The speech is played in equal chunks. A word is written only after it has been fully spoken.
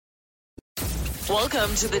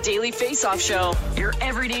Welcome to the Daily Faceoff Show, your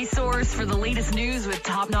everyday source for the latest news with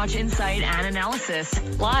top-notch insight and analysis.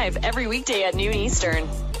 Live every weekday at noon Eastern.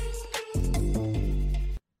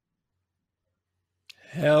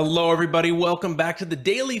 Hello, everybody. Welcome back to the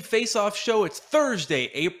Daily Faceoff Show. It's Thursday,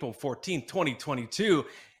 April 14th, 2022,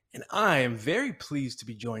 and I am very pleased to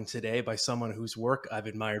be joined today by someone whose work I've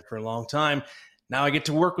admired for a long time. Now I get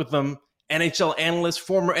to work with them, NHL analyst,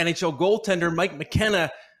 former NHL goaltender, Mike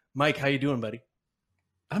McKenna. Mike, how you doing, buddy?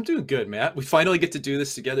 I'm doing good, Matt. We finally get to do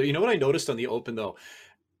this together. You know what I noticed on the Open, though?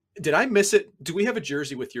 Did I miss it? Do we have a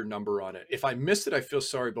jersey with your number on it? If I missed it, I feel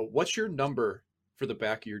sorry, but what's your number for the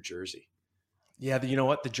back of your jersey? Yeah, you know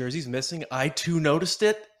what? The jersey's missing. I, too, noticed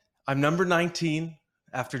it. I'm number 19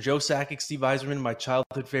 after Joe Sakic, Steve Yzerman, my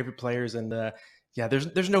childhood favorite players. And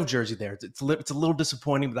there's no jersey there. It's a little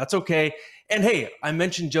disappointing, but that's okay. And hey, I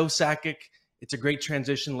mentioned Joe Sakic. It's a great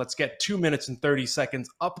transition. Let's get 2 minutes and 30 seconds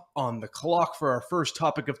up on the clock for our first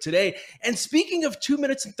topic of today. And speaking of 2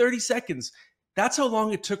 minutes and 30 seconds, that's how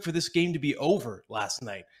long it took for this game to be over last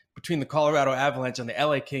night between the Colorado Avalanche and the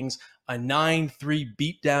LA Kings. A 9-3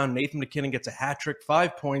 beatdown. Nathan McKinnon gets a hat trick,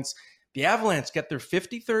 5 points. The Avalanche get their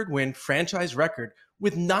 53rd win, franchise record,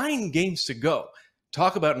 with 9 games to go.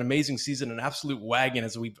 Talk about an amazing season, an absolute wagon,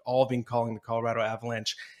 as we've all been calling the Colorado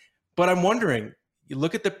Avalanche. But I'm wondering, you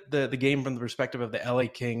look at the game from the perspective of the LA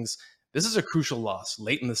Kings. This is a crucial loss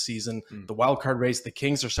late in the season. The wild card race, the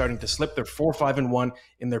Kings are starting to slip. They're 4-5-1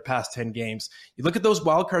 in their past 10 games. You look at those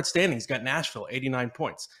wild card standings. Got Nashville, 89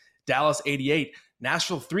 points. Dallas, 88.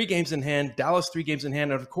 Nashville, 3 games in hand. Dallas, 3 games in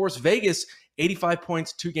hand. And, of course, Vegas, 85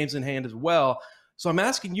 points, 2 games in hand as well. So I'm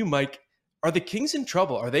asking you, Mike, are the Kings in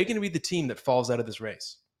trouble? Are they going to be the team that falls out of this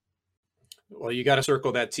race? Well, you got to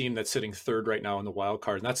circle that team that's sitting third right now in the wild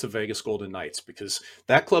card, and that's the Vegas Golden Knights, because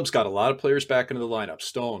that club's got a lot of players back into the lineup.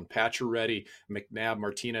 Stone, Pacioretty, McNabb,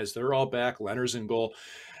 Martinez, they're all back. Leonard's in goal.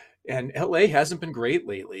 And LA hasn't been great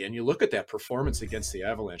lately. And you look at that performance against the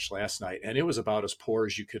Avalanche last night, and it was about as poor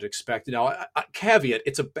as you could expect. Now, caveat,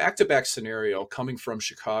 it's a back-to-back scenario coming from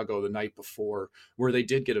Chicago the night before where they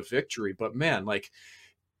did get a victory. But, man, like,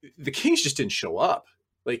 the Kings just didn't show up.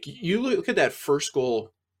 Like, you look at that first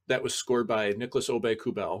goal that was scored by Nicholas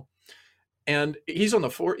Aube-Kubel, and he's on the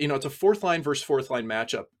fourth. It's a fourth line versus fourth line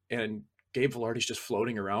matchup, and Gabe Vilardi's just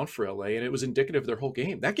floating around for LA, and it was indicative of their whole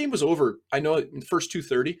game. That game was over, I know, in the first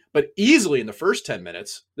 2:30, but easily in the first 10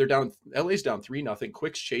 minutes. They're down. LA's down 3-0.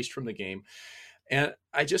 Quick's chased from the game, and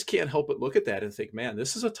I just can't help but look at that and think, man,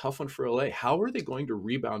 this is a tough one for LA. How are they going to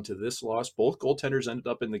rebound to this loss? Both goaltenders ended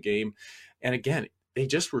up in the game, and again, they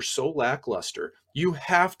just were so lackluster. You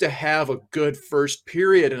have to have a good first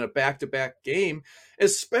period in a back-to-back game,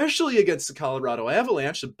 especially against the Colorado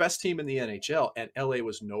Avalanche, the best team in the NHL, and LA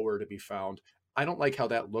was nowhere to be found. I don't like how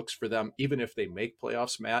that looks for them, even if they make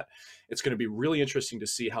playoffs, Matt. It's going to be really interesting to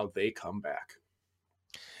see how they come back.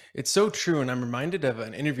 It's so true, and I'm reminded of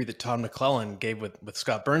an interview that Todd McClellan gave with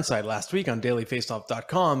Scott Burnside last week on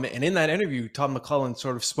dailyfaceoff.com, and in that interview, Todd McClellan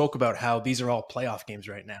sort of spoke about how these are all playoff games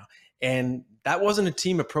right now. And that wasn't a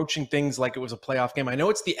team approaching things like it was a playoff game. I know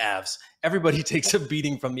it's the Avs. Everybody takes a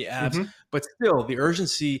beating from the Avs, but still, the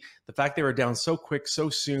urgency, the fact they were down so quick, so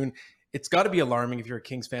soon, it's got to be alarming if you're a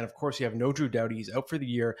Kings fan. Of course, you have no Drew Doughty. He's out for the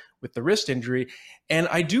year with the wrist injury. And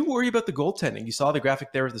I do worry about the goaltending. You saw the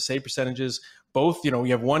graphic there with the save percentages. Both, you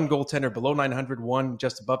have one goaltender below 900, one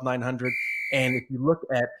just above 900. And if you look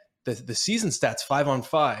at the season stats,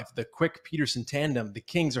 5-on-5, the Quick-Peterson tandem, the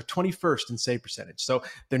Kings are 21st in save percentage. So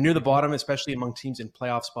they're near the bottom, especially among teams in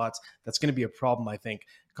playoff spots. That's going to be a problem, I think,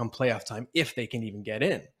 come playoff time, if they can even get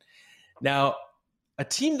in. Now, a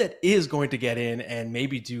team that is going to get in and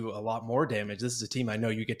maybe do a lot more damage, this is a team I know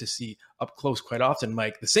you get to see up close quite often,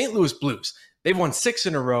 Mike, the St. Louis Blues. They've won 6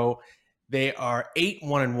 in a row. They are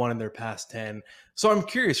 8-1-1 in their past 10. So I'm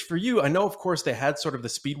curious for you. I know, of course, they had sort of the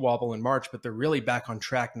speed wobble in March, but they're really back on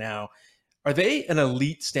track now. Are they an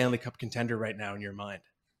elite Stanley Cup contender right now in your mind?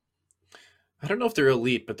 I don't know if they're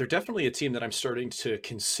elite, but they're definitely a team that I'm starting to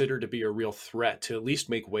consider to be a real threat to at least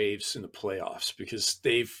make waves in the playoffs, because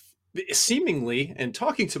they've seemingly, and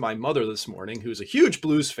talking to my mother this morning, who's a huge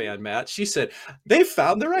Blues fan, Matt, she said, they've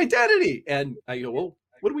found their identity. And I go, well,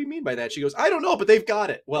 what do we mean by that? She goes, I don't know, but they've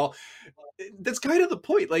got it. Well, that's kind of the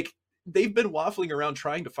point. Like, they've been waffling around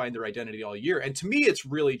trying to find their identity all year. And to me, it's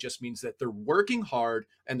really just means that they're working hard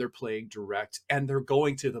and they're playing direct and they're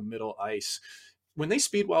going to the middle ice. When they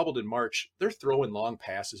speed wobbled in March, they're throwing long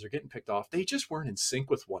passes, they're getting picked off. They just weren't in sync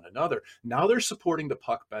with one another. Now they're supporting the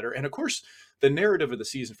puck better. And of course, the narrative of the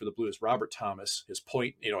season for the Blues, Robert Thomas, his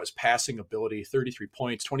point, his passing ability, 33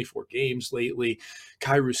 points, 24 games lately,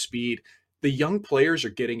 Kyrou speed. The young players are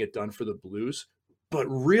getting it done for the Blues. But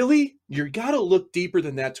really, you got to look deeper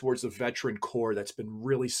than that towards the veteran core that's been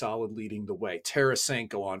really solid leading the way.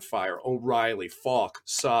 Tarasenko on fire, O'Reilly, Falk,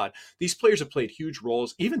 Saad. These players have played huge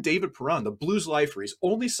roles. Even David Perron, the Blues lifer, he's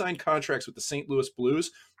only signed contracts with the St. Louis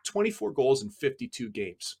Blues, 24 goals in 52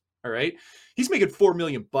 games. All right. He's making $4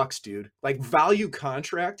 million, dude. Like value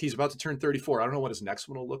contract. He's about to turn 34. I don't know what his next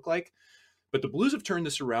one will look like. But the Blues have turned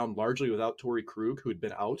this around largely without Torrey Krug, who had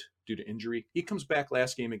been out due to injury. He comes back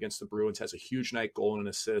last game against the Bruins, has a huge night, goal and an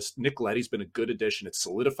assist. Nick Leddy's been a good addition. It's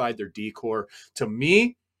solidified their D-core. To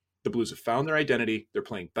me, the Blues have found their identity. They're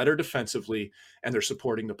playing better defensively, and they're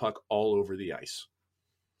supporting the puck all over the ice.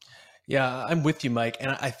 Yeah, I'm with you, Mike.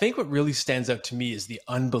 And I think what really stands out to me is the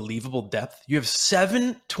unbelievable depth. You have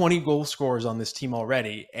 7 20-goal scorers on this team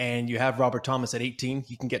already, and you have Robert Thomas at 18.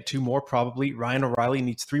 He can get 2 more, probably. Ryan O'Reilly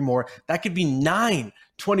needs 3 more. That could be 9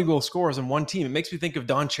 20-goal scorers on one team. It makes me think of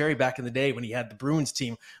Don Cherry back in the day when he had the Bruins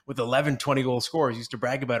team with 11 20-goal scorers. He used to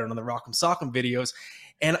brag about it on the Rock'em Sock'em videos.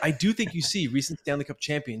 And I do think you see recent Stanley Cup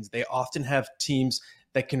champions, they often have teams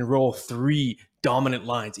that can roll 3 dominant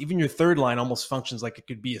lines. Even your third line almost functions like it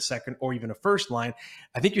could be a second or even a first line.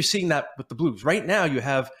 I think you're seeing that with the Blues. Right now, you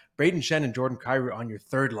have Braden Shen and Jordan Kyrou on your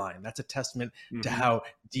third line. That's a testament to how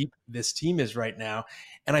deep this team is right now.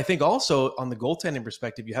 And I think also on the goaltending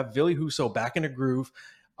perspective, you have Ville Husso back in a groove.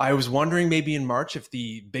 I was wondering maybe in March if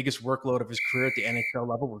the biggest workload of his career at the NHL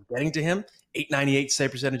level was getting to him. .898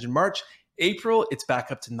 save percentage in March. April, it's back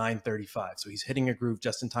up to .935. So he's hitting a groove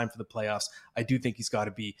just in time for the playoffs. I do think he's got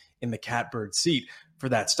to be in the catbird seat for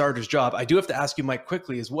that starter's job. I do have to ask you, Mike,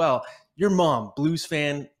 quickly as well. Your mom, Blues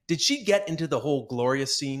fan, did she get into the whole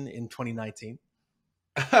Glorious scene in 2019?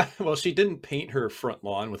 Well, she didn't paint her front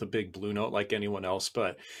lawn with a big blue note like anyone else.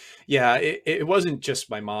 But yeah, it wasn't just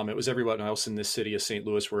my mom. It was everyone else in this city of St.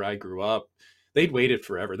 Louis where I grew up. They'd waited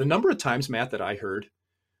forever. The number of times, Matt, that I heard,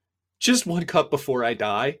 just 1 cup before I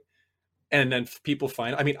die. And then people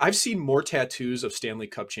find, I mean, I've seen more tattoos of Stanley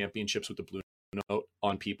Cup championships with the blue note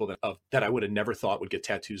on people that I would have never thought would get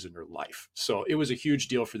tattoos in their life. So it was a huge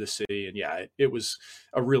deal for the city. And yeah, it was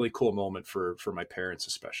a really cool moment for my parents,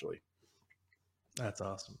 especially. That's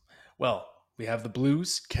awesome. Well, we have the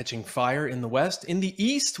Blues catching fire in the West. In the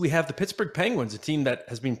East, we have the Pittsburgh Penguins, a team that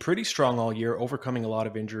has been pretty strong all year, overcoming a lot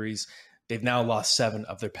of injuries. They've now lost 7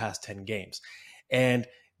 of their past 10 games. And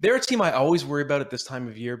they're a team I always worry about at this time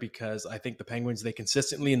of year because I think the Penguins, they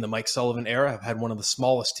consistently in the Mike Sullivan era have had one of the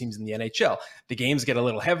smallest teams in the NHL. The games get a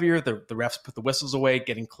little heavier. The refs put the whistles away,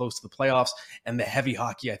 getting close to the playoffs. And the heavy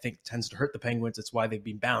hockey, I think, tends to hurt the Penguins. It's why they've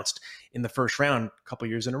been bounced in the first round a couple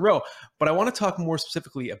years in a row. But I want to talk more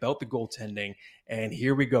specifically about the goaltending. And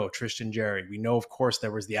here we go, Tristan Jarry. We know, of course,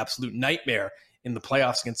 there was the absolute nightmare in the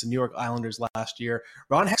playoffs against the New York Islanders last year.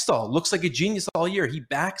 Ron Hextall looks like a genius all year. He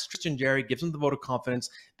backs Tristan Jarry, gives him the vote of confidence.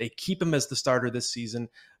 They keep him as the starter this season,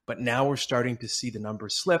 but now we're starting to see the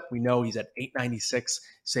numbers slip. We know he's at .896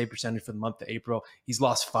 save percentage for the month of April. He's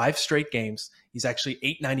lost 5 straight games. He's actually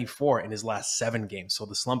 .894 in his last 7 games. So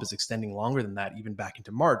the slump is extending longer than that, even back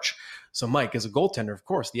into March. So Mike, as a goaltender, of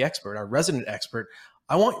course, the expert, our resident expert,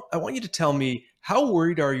 I want you to tell me, how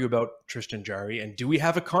worried are you about Tristan Jarry, and do we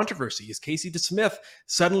have a controversy? Is Casey DeSmith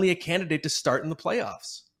suddenly a candidate to start in the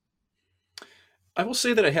playoffs? I will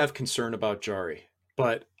say that I have concern about Jarry,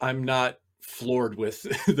 but I'm not floored with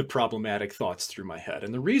the problematic thoughts through my head.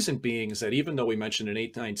 And the reason being is that even though we mentioned an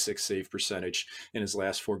 .896 save percentage in his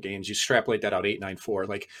last 4 games, you extrapolate that out .894,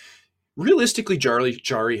 like realistically,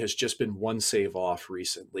 Jarry has just been 1 save off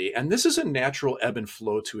recently. And this is a natural ebb and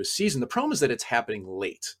flow to a season. The problem is that it's happening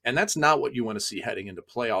late. And that's not what you want to see heading into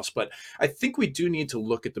playoffs. But I think we do need to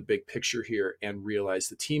look at the big picture here and realize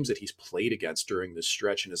the teams that he's played against during this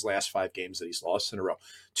stretch in his last 5 games that he's lost in a row.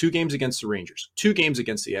 2 games against the Rangers, 2 games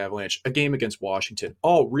against the Avalanche, a game against Washington,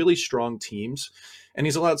 all really strong teams. And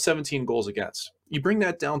he's allowed 17 goals against. You bring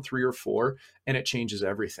that down 3 or 4, and it changes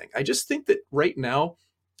everything. I just think that right now,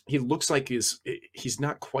 he looks like he's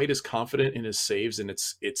not quite as confident in his saves, and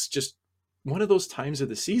it's just one of those times of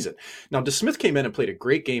the season. Now, DeSmith came in and played a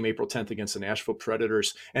great game April 10th against the Nashville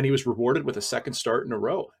Predators, and he was rewarded with a second start in a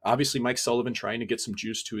row. Obviously, Mike Sullivan trying to get some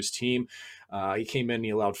juice to his team. He came in and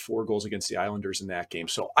he allowed 4 goals against the Islanders in that game.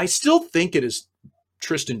 So I still think it is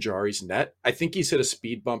Tristan Jarry's net. I think he's hit a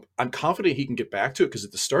speed bump. I'm confident he can get back to it because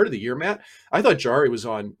at the start of the year, Matt, I thought Jarry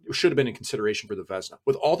should have been in consideration for the Vezina.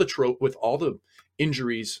 With all the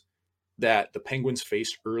injuries that the Penguins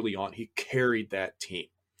faced early on, he carried that team.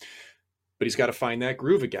 But he's got to find that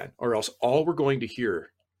groove again, or else all we're going to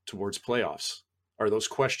hear towards playoffs are those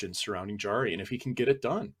questions surrounding Jarry and if he can get it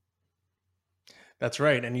done. That's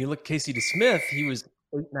right. And you look Casey DeSmith, he was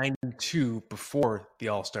 892 before the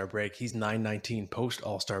All-Star break. He's 919 post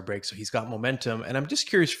All-Star break, so he's got momentum. And I'm just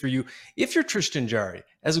curious for you, if you're Tristan Jarry,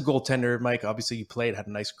 as a goaltender, Mike, obviously you played, had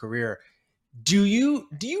a nice career. Do you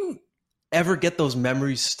ever get those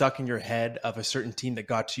memories stuck in your head of a certain team that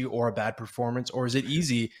got to you or a bad performance? Or is it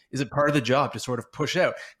easy? Is it part of the job to sort of push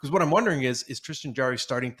out? Because what I'm wondering is Tristan Jarry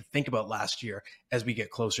starting to think about last year as we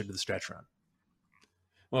get closer to the stretch run?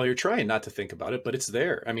 Well, you're trying not to think about it, but it's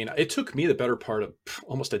there. I mean, it took me the better part of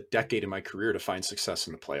almost a decade in my career to find success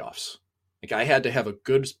in the playoffs. Like I had to have a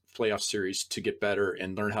good playoff series to get better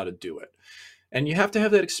and learn how to do it. And you have to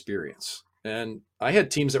have that experience. And I had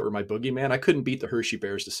teams that were my boogeyman. I couldn't beat the Hershey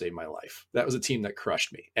Bears to save my life. That was a team that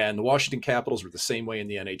crushed me. And the Washington Capitals were the same way in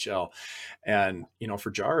the NHL. And, for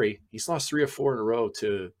Jarry, he's lost 3 or 4 in a row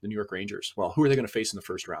to the New York Rangers. Well, who are they going to face in the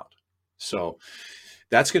first round? So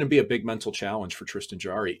that's going to be a big mental challenge for Tristan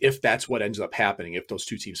Jarry if that's what ends up happening, if those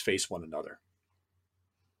two teams face one another.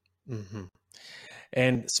 Mm-hmm.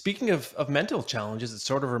 And speaking of mental challenges, it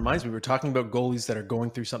sort of reminds me, we were talking about goalies that are going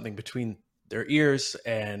through something between their ears,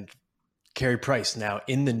 and Carey Price now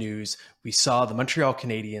in the news. We saw the Montreal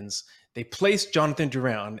Canadiens. They placed Jonathan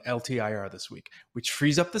Drouin on LTIR this week, which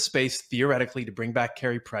frees up the space theoretically to bring back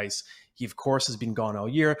Carey Price. He, of course, has been gone all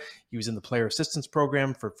year. He was in the player assistance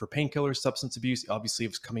program for painkillers, substance abuse. Obviously, he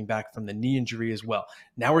was coming back from the knee injury as well.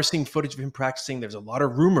 Now we're seeing footage of him practicing. There's a lot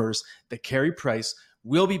of rumors that Carey Price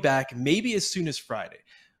will be back maybe as soon as Friday.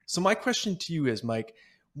 So my question to you is, Mike,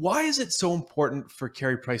 why is it so important for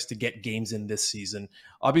Carey Price to get games in this season?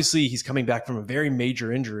 Obviously, he's coming back from a very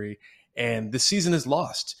major injury, and the season is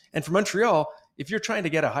lost. And for Montreal, if you're trying to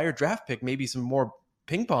get a higher draft pick, maybe some more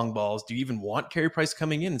ping pong balls, do you even want Carey Price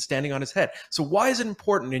coming in and standing on his head? So why is it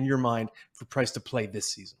important in your mind for Price to play this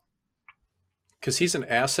season? Because he's an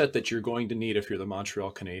asset that you're going to need if you're the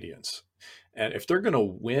Montreal Canadiens. And if they're going to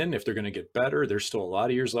win, if they're going to get better, there's still a lot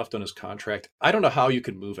of years left on his contract. I don't know how you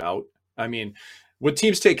can move out. I mean, would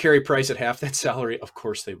teams take Carey Price at half that salary? Of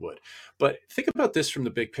course they would. But think about this from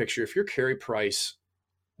the big picture. If you're Carey Price,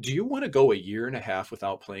 do you want to go a year and a half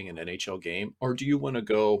without playing an NHL game, or do you want to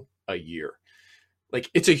go a year?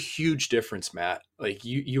 Like, it's a huge difference, Matt. Like,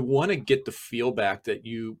 you want to get the feel back that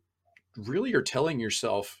you really are telling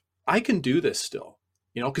yourself, I can do this still.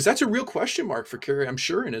 Because that's a real question mark for Carey, I'm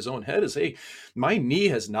sure, in his own head is, hey, my knee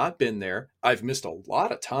has not been there. I've missed a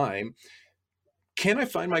lot of time. Can I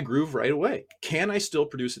find my groove right away? Can I still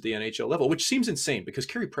produce at the NHL level? Which seems insane because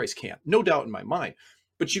Carey Price can't, no doubt in my mind.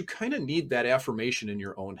 But you kind of need that affirmation in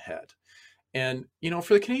your own head. And,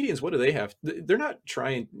 for the Canadiens, what do they have? They're not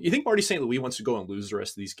trying. You think Marty St. Louis wants to go and lose the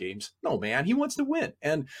rest of these games? No, man, he wants to win.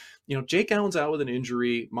 And, Jake Allen's out with an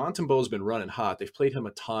injury. Montembeau's been running hot. They've played him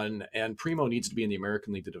a ton. And Primo needs to be in the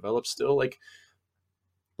American League to develop still. Like,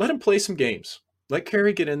 let him play some games. Let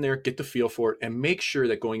Carey get in there, get the feel for it, and make sure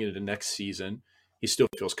that going into the next season, he still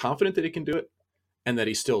feels confident that he can do it and that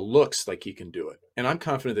he still looks like he can do it. And I'm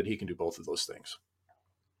confident that he can do both of those things.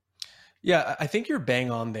 Yeah, I think you're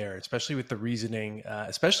bang on there, especially with the reasoning,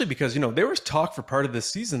 especially because, there was talk for part of this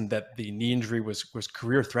season that the knee injury was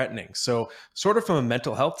career threatening. So sort of from a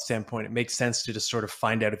mental health standpoint, it makes sense to just sort of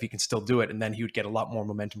find out if he can still do it. And then he would get a lot more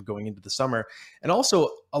momentum going into the summer. And also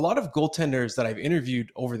a lot of goaltenders that I've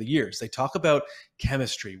interviewed over the years, they talk about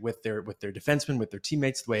chemistry with their defensemen, with their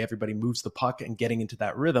teammates, the way everybody moves the puck and getting into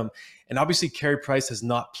that rhythm. And obviously Carey Price has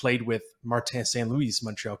not played with Martin St. Louis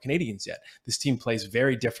Montreal Canadiens yet. This team plays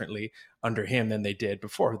very differently under him than they did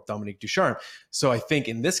before with Dominique Ducharme. So I think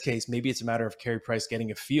in this case, maybe it's a matter of Carey Price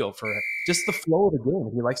getting a feel for just the flow of the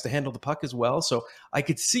game. He likes to handle the puck as well. So I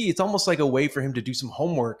could see it's almost like a way for him to do some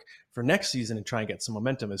homework for next season and try and get some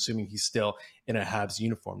momentum, assuming he's still in a Habs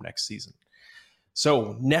uniform next season.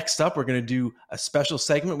 So next up, we're going to do a special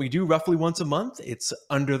segment we do roughly once a month. It's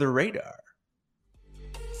Under the Radar.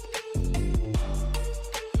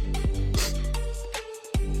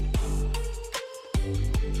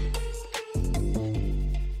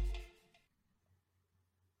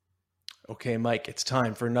 Okay, Mike, it's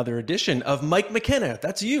time for another edition of Mike McKenna.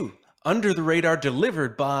 That's you. Under the Radar,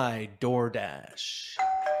 delivered by DoorDash.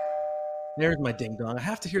 There's my ding dong. I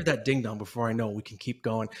have to hear that ding dong before I know we can keep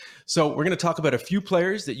going. So we're going to talk about a few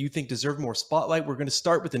players that you think deserve more spotlight. We're going to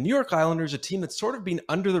start with the New York Islanders, a team that's sort of been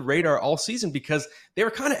under the radar all season because they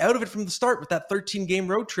were kind of out of it from the start with that 13-game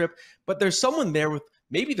road trip. But there's someone there with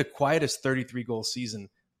maybe the quietest 33-goal season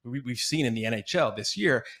we've seen in the NHL this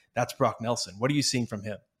year. That's Brock Nelson. What are you seeing from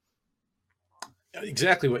him?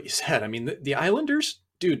 Exactly what you said. I mean, the Islanders,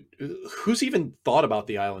 dude, who's even thought about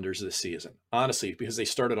the Islanders this season? Honestly, because they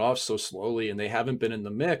started off so slowly and they haven't been in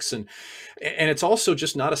the mix. And it's also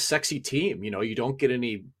just not a sexy team. You don't get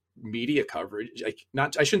any media coverage.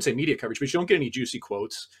 I shouldn't say media coverage, but you don't get any juicy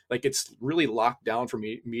quotes. Like, it's really locked down from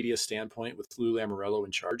a media standpoint with Lou Lamoriello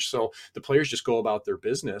in charge. So the players just go about their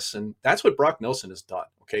business. And that's what Brock Nelson has done.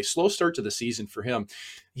 Okay. Slow start to the season for him.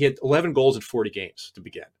 He had 11 goals in 40 games to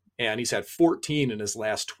begin, and he's had 14 in his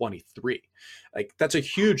last 23. Like, that's a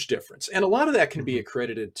huge difference. And a lot of that can be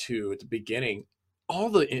accredited to, at the beginning, all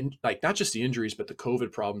not just the injuries, but the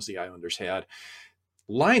COVID problems the Islanders had.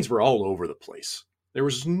 Lines were all over the place. There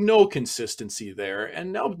was no consistency there.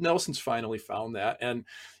 And now Nelson's finally found that. And,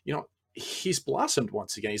 he's blossomed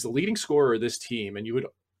once again. He's the leading scorer of this team. And you would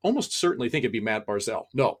almost certainly think it'd be Matt Barzal.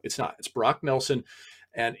 No, it's not. It's Brock Nelson.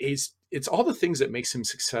 And it's all the things that makes him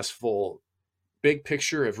successful. Big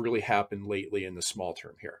picture have really happened lately in the small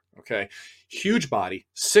term here. Okay. Huge body,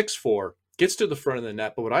 6'4", gets to the front of the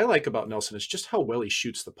net. But what I like about Nelson is just how well he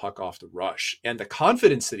shoots the puck off the rush and the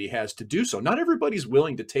confidence that he has to do so. Not everybody's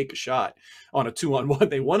willing to take a shot on a 2-on-1.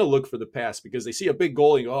 They want to look for the pass because they see a big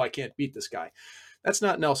goal and go, oh, I can't beat this guy. That's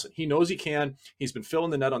not Nelson. He knows he can. He's been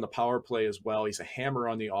filling the net on the power play as well. He's a hammer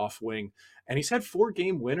on the off wing, and he's had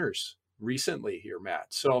 4-game winners recently here, Matt.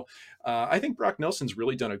 So I think Brock Nelson's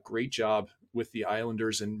really done a great job with the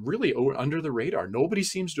Islanders and really under the radar. Nobody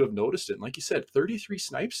seems to have noticed it. And like you said, 33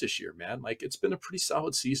 snipes this year, man. Like, it's been a pretty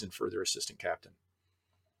solid season for their assistant captain.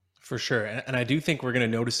 For sure. And I do think we're going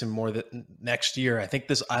to notice him more next year. I think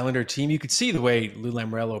this Islander team, you could see the way Lou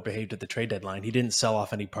Lamoriello behaved at the trade deadline. He didn't sell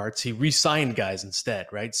off any parts. He re-signed guys instead,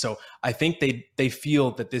 right? So I think they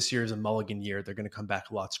feel that this year is a mulligan year. They're going to come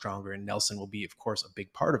back a lot stronger, and Nelson will be, of course, a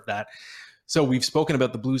big part of that. So we've spoken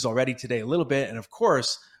about the Blues already today a little bit. And of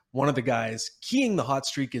course, one of the guys keying the hot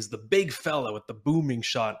streak is the big fella with the booming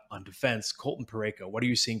shot on defense, Colton Parayko. What are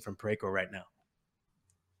you seeing from Parayko right now?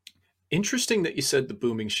 Interesting that you said the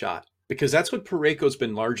booming shot, because that's what Parayko's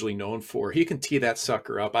been largely known for. He can tee that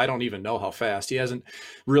sucker up. I don't even know how fast. He hasn't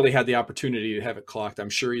really had the opportunity to have it clocked. I'm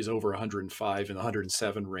sure he's over 105 in the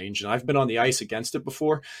 107 range, and I've been on the ice against it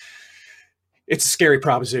before. It's a scary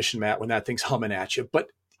proposition, Matt, when that thing's humming at you. But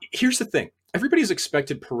here's the thing. Everybody's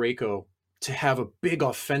expected Parayko to have a big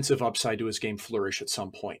offensive upside to his game flourish at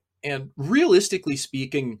some point. And realistically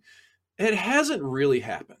speaking, it hasn't really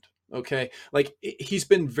happened. Okay. Like, he's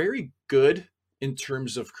been very good in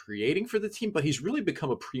terms of creating for the team, but he's really become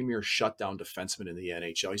a premier shutdown defenseman in the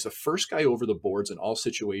NHL. He's the first guy over the boards in all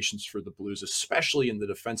situations for the Blues, especially in the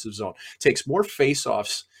defensive zone. Takes more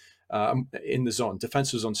faceoffs in the zone,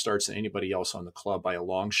 defensive zone starts than anybody else on the club by a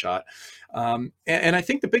long shot. And I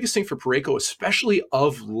think the biggest thing for Parayko, especially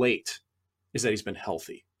of late, is that he's been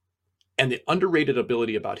healthy. And the underrated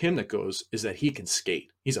ability about him is that he can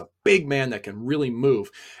skate. He's a big man that can really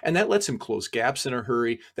move. And that lets him close gaps in a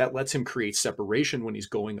hurry. That lets him create separation when he's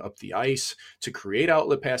going up the ice, to create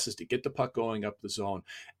outlet passes, to get the puck going up the zone.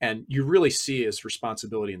 And you really see his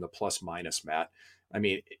responsibility in the plus minus, Matt. I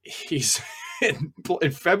mean, he's in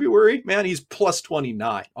February, man, he's plus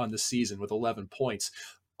 29 on the season with 11 points.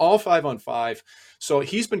 All 5-on-5. So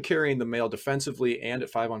he's been carrying the mail defensively and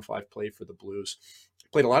at 5-on-5 play for the Blues.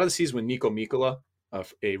 Played a lot of the season with Nico Mikkola,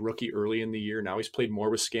 a rookie early in the year. Now he's played more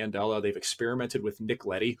with Scandella. They've experimented with Nick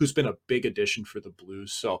Leddy, who's been a big addition for the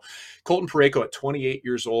Blues. So Colton Parayko at 28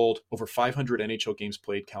 years old, over 500 NHL games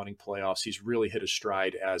played, counting playoffs. He's really hit his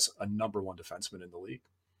stride as a number one defenseman in the league.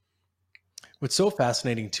 What's so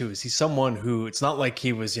fascinating too is he's someone who, it's not like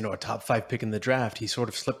he was, a top 5 pick in the draft. He sort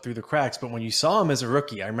of slipped through the cracks. But when you saw him as a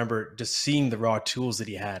rookie, I remember just seeing the raw tools that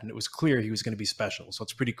he had, and it was clear he was going to be special. So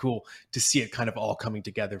it's pretty cool to see it kind of all coming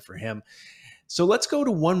together for him. So let's go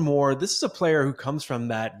to one more. This is a player who comes from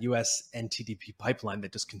that US NTDP pipeline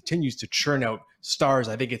that just continues to churn out stars.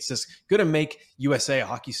 I think it's just going to make USA a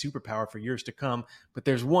hockey superpower for years to come. But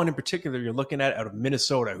there's one in particular you're looking at out of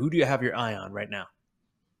Minnesota. Who do you have your eye on right now?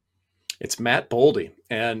 It's Matt Boldy.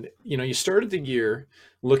 And, you started the year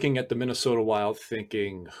looking at the Minnesota Wild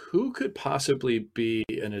thinking, who could possibly be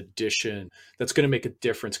an addition that's going to make a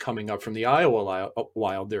difference coming up from the Iowa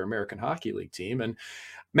Wild, their American Hockey League team. And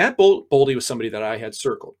Matt Boldy was somebody that I had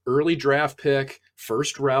circled. Early draft pick,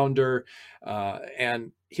 first rounder,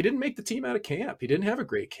 and he didn't make the team out of camp. He didn't have a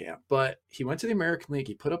great camp, but he went to the American League,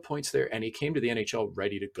 he put up points there, and he came to the NHL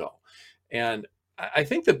ready to go. And I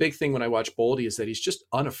think the big thing when I watch Boldy is that he's just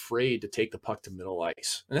unafraid to take the puck to middle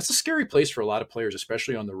ice. And that's a scary place for a lot of players,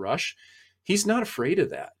 especially on the rush. He's not afraid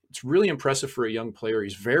of that. It's really impressive for a young player.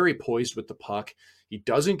 He's very poised with the puck. He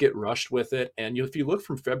doesn't get rushed with it. And if you look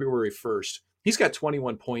from February 1st, he's got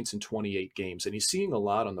 21 points in 28 games, and he's seeing a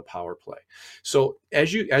lot on the power play. So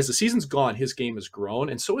as the season's gone, his game has grown,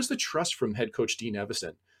 and so is the trust from head coach Dean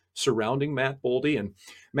Evison surrounding Matt Boldy. And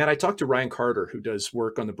Matt, I talked to Ryan Carter, who does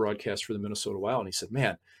work on the broadcast for the Minnesota Wild, and he said,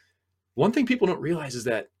 man, one thing people don't realize is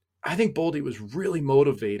that I think Boldy was really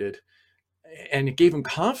motivated, and it gave him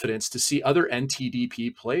confidence to see other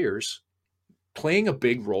NTDP players playing a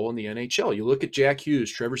big role in the NHL. You look at Jack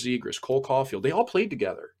Hughes, Trevor Zegras, Cole Caulfield, they all played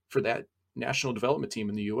together for that national development team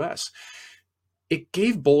in the US. It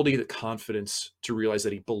gave Boldy the confidence to realize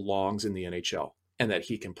that he belongs in the NHL and that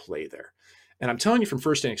he can play there. And I'm telling you from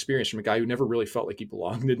firsthand experience, from a guy who never really felt like he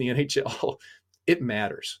belonged in the NHL, it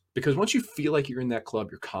matters, because once you feel like you're in that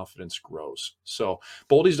club, your confidence grows. So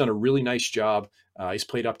Boldy's done a really nice job. He's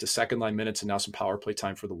played up to second line minutes and now some power play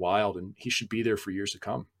time for the Wild, and he should be there for years to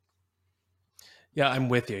come. Yeah, I'm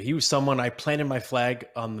with you. He was someone I planted my flag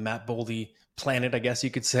on the Matt Boldy planet, I guess you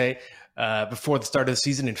could say, before the start of the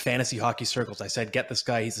season in fantasy hockey circles. I said, get this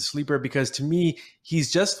guy. He's a sleeper, because to me,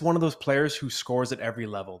 he's just one of those players who scores at every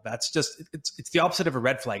level. That's just, it's the opposite of a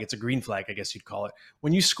red flag. It's a green flag, I guess you'd call it.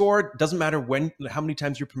 When you score, it doesn't matter how many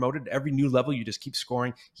times you're promoted, every new level, you just keep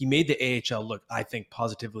scoring. He made the AHL look, I think,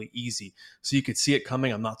 positively easy. So you could see it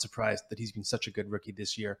coming. I'm not surprised that he's been such a good rookie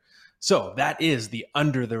this year. So that is the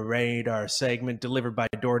Under the Radar segment delivered by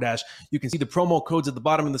DoorDash. You can see the promo codes at the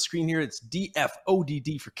bottom of the screen here. It's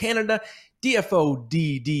DFODD for Canada,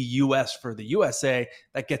 DFODDUS for the USA.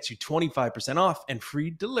 That gets you 25% off and free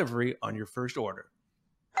delivery on your first order.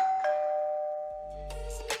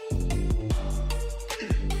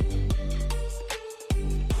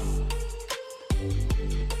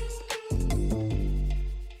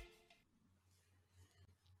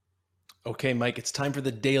 Okay, Mike, it's time for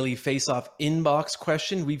the daily Faceoff inbox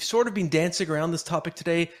question. We've sort of been dancing around this topic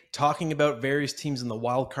today, talking about various teams in the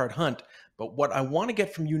wildcard hunt. But what I want to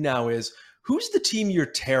get from you now is, who's the team you're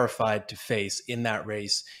terrified to face in that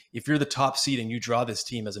race? If you're the top seed and you draw this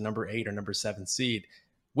team as a number 8 or number 7 seed,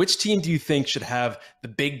 which team do you think should have the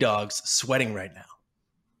big dogs sweating right now?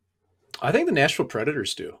 I think the Nashville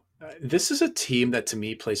Predators do. This is a team that, to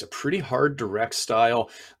me, plays a pretty hard, direct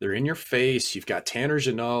style. They're in your face. You've got Tanner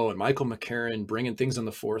Jeannot and Michael McCarron bringing things on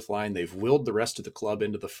the fourth line. They've willed the rest of the club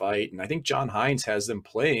into the fight. And I think John Hines has them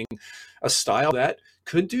playing a style that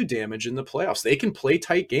could do damage in the playoffs. They can play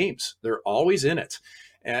tight games. They're always in it.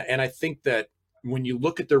 And I think that when you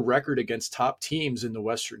look at their record against top teams in the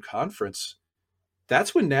Western Conference,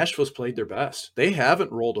 that's when Nashville's played their best. They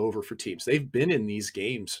haven't rolled over for teams. They've been in these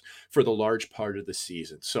games for the large part of the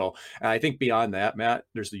season. So I think beyond that, Matt,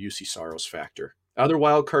 there's the UC Saros factor. Other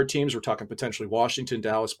wild card teams, we're talking potentially Washington,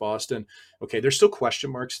 Dallas, Boston. Okay, there's still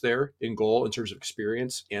question marks there in goal in terms of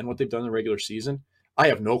experience and what they've done in the regular season. I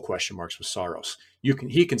have no question marks with Saros.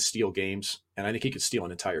 He can steal games, and I think he could steal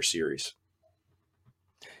an entire series.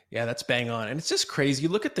 Yeah, that's bang on. And it's just crazy. You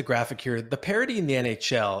look at the graphic here, the parity in the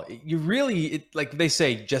NHL, you really, like they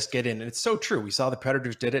say, just get in. And it's so true. We saw the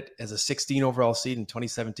Predators did it as a 16 overall seed in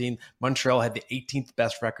 2017. Montreal had the 18th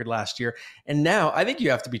best record last year. And now I think you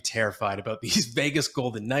have to be terrified about these Vegas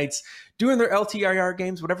Golden Knights doing their LTIR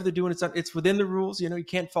games, whatever they're doing. It's within the rules. You know, you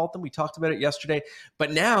can't fault them. We talked about it yesterday.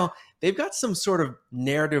 But now they've got some sort of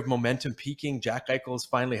narrative momentum peaking. Jack Eichel is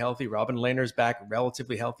finally healthy. Robin Lehner's back,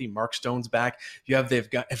 relatively healthy. Mark Stone's back. They've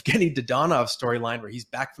got Evgeny Dodonov storyline where he's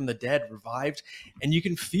back from the dead, revived. And you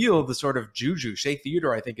can feel the sort of juju. Shea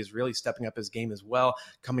Theodore, I think, is really stepping up his game as well,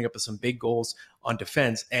 coming up with some big goals on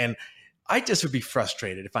defense. And I just would be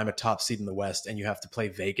frustrated if I'm a top seed in the West and you have to play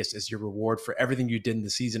Vegas as your reward for everything you did in the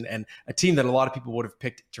season, and a team that a lot of people would have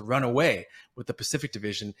picked to run away with the Pacific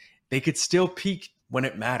Division. They could still peak when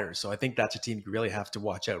it matters. So I think that's a team you really have to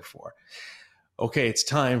watch out for. Okay, it's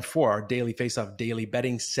time for our Daily Faceoff Daily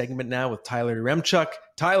Betting segment now with Tyler Remchuk.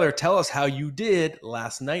 Tyler, tell us how you did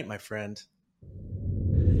last night, my friend.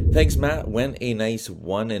 Thanks, Matt. Went a nice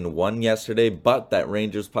 1-1 yesterday, but that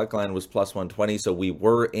Rangers puck line was plus 120, so we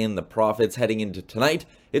were in the profits heading into tonight.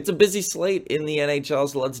 It's a busy slate in the NHL,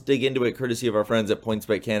 so let's dig into it courtesy of our friends at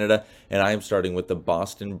PointsBet Canada, and I am starting with the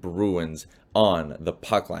Boston Bruins on the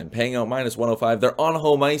puck line. Paying out minus 105. They're on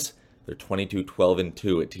home ice. They're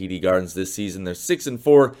 22-12-2 at TD Gardens this season. They're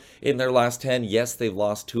 6-4 in their last 10. Yes, they've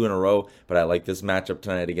lost 2 in a row, but I like this matchup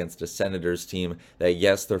tonight against a Senators team that,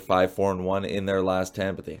 yes, they're 5-4-1 in their last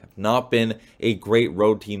 10, but they have not been a great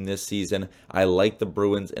road team this season. I like the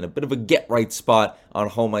Bruins in a bit of a get-right spot on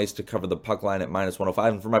home ice to cover the puck line at minus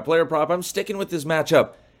 105. And for my player prop, I'm sticking with this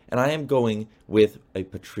matchup, and I am going with a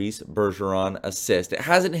Patrice Bergeron assist. It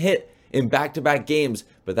hasn't hit in back-to-back games,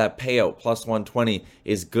 but that payout plus 120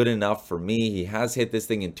 is good enough for me. He has hit this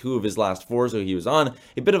thing in 2 of his last 4, so he was on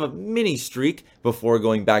a bit of a mini streak before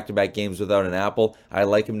going back-to-back games without an apple. I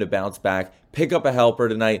like him to bounce back, pick up a helper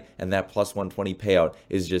tonight, and that plus 120 payout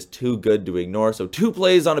is just too good to ignore. So 2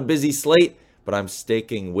 plays on a busy slate, but I'm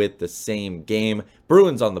sticking with the same game.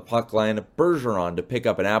 Bruins on the puck line, Bergeron to pick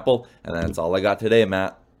up an apple, and that's all I got today,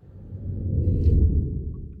 Matt.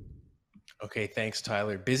 Okay, thanks,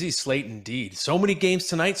 Tyler. Busy slate indeed. So many games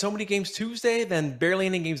tonight, so many games Tuesday, then barely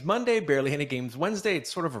any games Monday, barely any games Wednesday.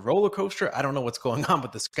 It's sort of a roller coaster. I don't know what's going on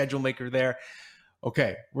with the schedule maker there.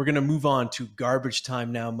 Okay, we're going to move on to garbage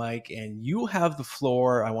time now, Mike, and you have the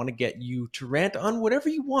floor. I want to get you to rant on whatever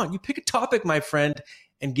you want. You pick a topic, my friend,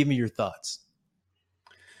 and give me your thoughts.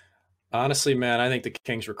 Honestly, man, I think the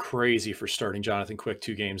Kings were crazy for starting Jonathan Quick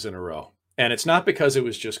 2 games in a row. And it's not because it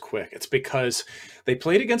was just Quick. It's because they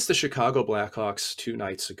played against the Chicago Blackhawks 2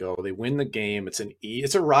 nights ago. They win the game.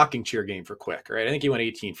 It's a rocking chair game for Quick, right? I think he went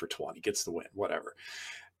 18 for 20, gets the win, whatever.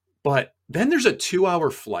 But then there's a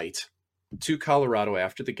 2-hour flight to Colorado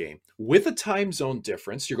after the game with a time zone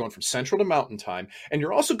difference. You're going from Central to Mountain Time, and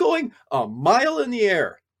you're also going a mile in the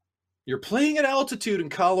air. You're playing at altitude in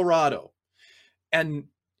Colorado. And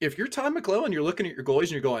if you're Todd McClellan, you're looking at your goalies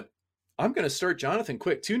and you're going, I'm going to start Jonathan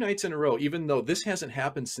Quick 2 nights in a row, even though this hasn't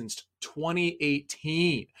happened since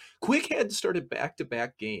 2018. Quick had started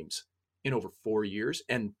back-to-back games in over 4 years,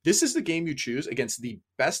 and this is the game you choose against the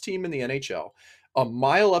best team in the NHL, a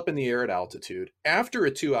mile up in the air at altitude, after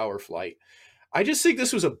a 2-hour flight. I just think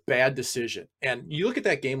this was a bad decision. And you look at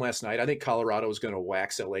that game last night, I think Colorado was going to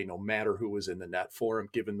wax LA no matter who was in the net for him,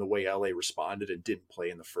 given the way LA responded and didn't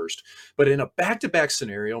play in the first. But in a back-to-back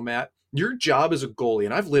scenario, Matt, your job as a goalie,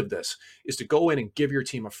 and I've lived this, is to go in and give your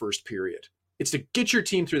team a first period. It's to get your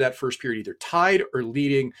team through that first period, either tied or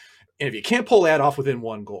leading. And if you can't pull that off within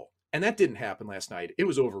 1 goal, and that didn't happen last night, it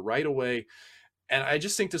was over right away. And I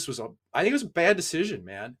just think I think it was a bad decision,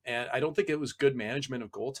 man. And I don't think it was good management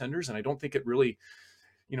of goaltenders. And I don't think it really,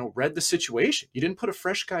 read the situation. You didn't put a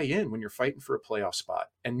fresh guy in when you're fighting for a playoff spot.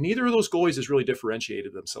 And neither of those goalies has really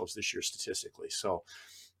differentiated themselves this year statistically. So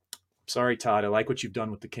sorry, Todd. I like what you've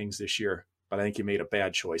done with the Kings this year, but I think you made a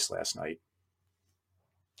bad choice last night.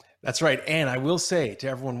 That's right. And I will say to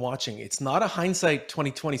everyone watching, it's not a hindsight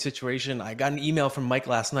 2020 situation. I got an email from Mike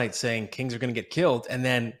last night saying Kings are going to get killed. And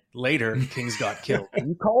then later, Kings got killed. And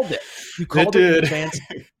you called it. You called it in advance.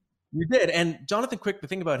 You did. And Jonathan Quick, the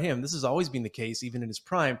thing about him, this has always been the case, even in his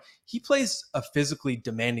prime, he plays a physically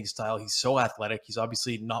demanding style. He's so athletic. He's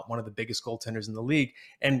obviously not one of the biggest goaltenders in the league.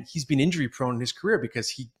 And he's been injury prone in his career because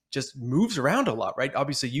he just moves around a lot, right?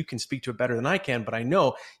 Obviously, you can speak to it better than I can, but I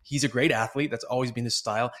know he's a great athlete. That's always been his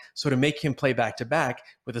style. So to make him play back-to-back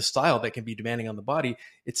with a style that can be demanding on the body,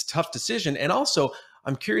 it's a tough decision. And also,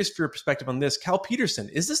 I'm curious for your perspective on this. Cal Peterson,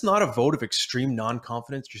 is this not a vote of extreme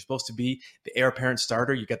non-confidence? You're supposed to be the heir apparent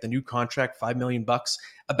starter. You get the new contract, $5 million,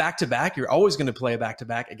 a back-to-back. You're always going to play a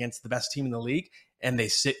back-to-back against the best team in the league, and they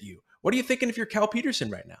sit you. What are you thinking if you're Cal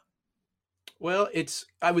Peterson right now? Well,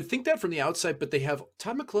 I would think that from the outside, but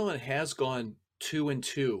Todd McClellan has gone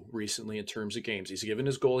 2-2 recently in terms of games. He's given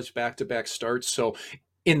his goalies back-to-back starts. So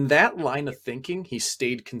in that line of thinking, he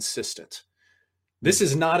stayed consistent. This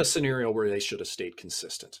is not a scenario where they should have stayed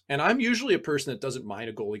consistent. And I'm usually a person that doesn't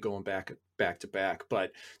mind a goalie going back-to-back,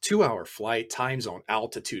 but 2-hour flight, time zone,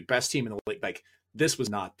 altitude, best team in the league, like this was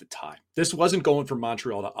not the time. This wasn't going from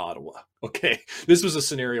Montreal to Ottawa. Okay. This was a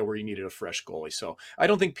scenario where you needed a fresh goalie. So I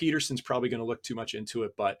don't think Peterson's probably going to look too much into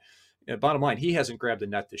it, but bottom line, he hasn't grabbed the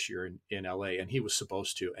net this year in LA, and he was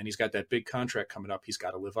supposed to, and he's got that big contract coming up. He's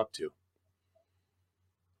got to live up to.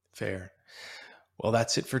 Fair. Well,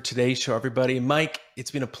 that's it for today's show, everybody. Mike,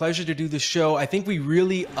 it's been a pleasure to do this show. I think we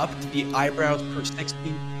really upped the eyebrows per 60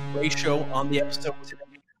 ratio on the episode today.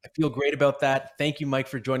 I feel great about that. Thank you, Mike,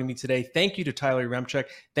 for joining me today. Thank you to Tyler Remchuk.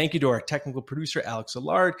 Thank you to our technical producer, Alex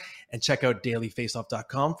Allard. And check out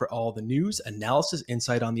dailyfaceoff.com for all the news, analysis,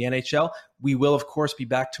 insight on the NHL. We will, of course, be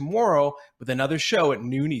back tomorrow with another show at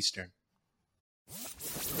noon Eastern.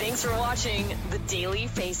 Thanks for watching The Daily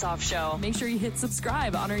Faceoff Show. Make sure you hit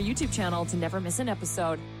subscribe on our YouTube channel to never miss an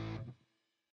episode.